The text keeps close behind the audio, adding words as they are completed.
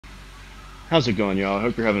How's it going, y'all? I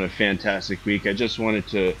hope you're having a fantastic week. I just wanted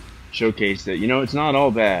to showcase that, it's not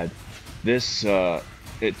all bad. This,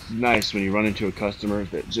 it's nice when you run into a customer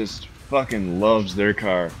that just fucking loves their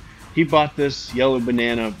car. He bought this yellow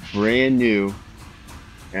banana brand new,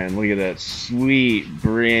 and look at that sweet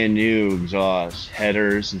brand new exhaust,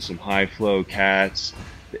 headers, and some high flow cats.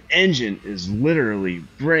 The engine is literally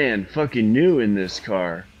brand fucking new in this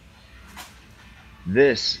car.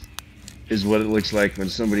 This is what it looks like when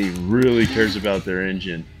somebody really cares about their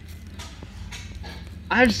engine.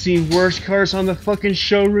 I've seen worse cars on the fucking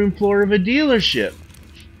showroom floor of a dealership.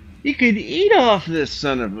 You could eat off this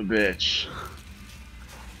son of a bitch.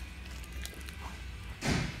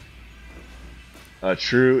 A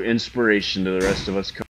true inspiration to the rest of us.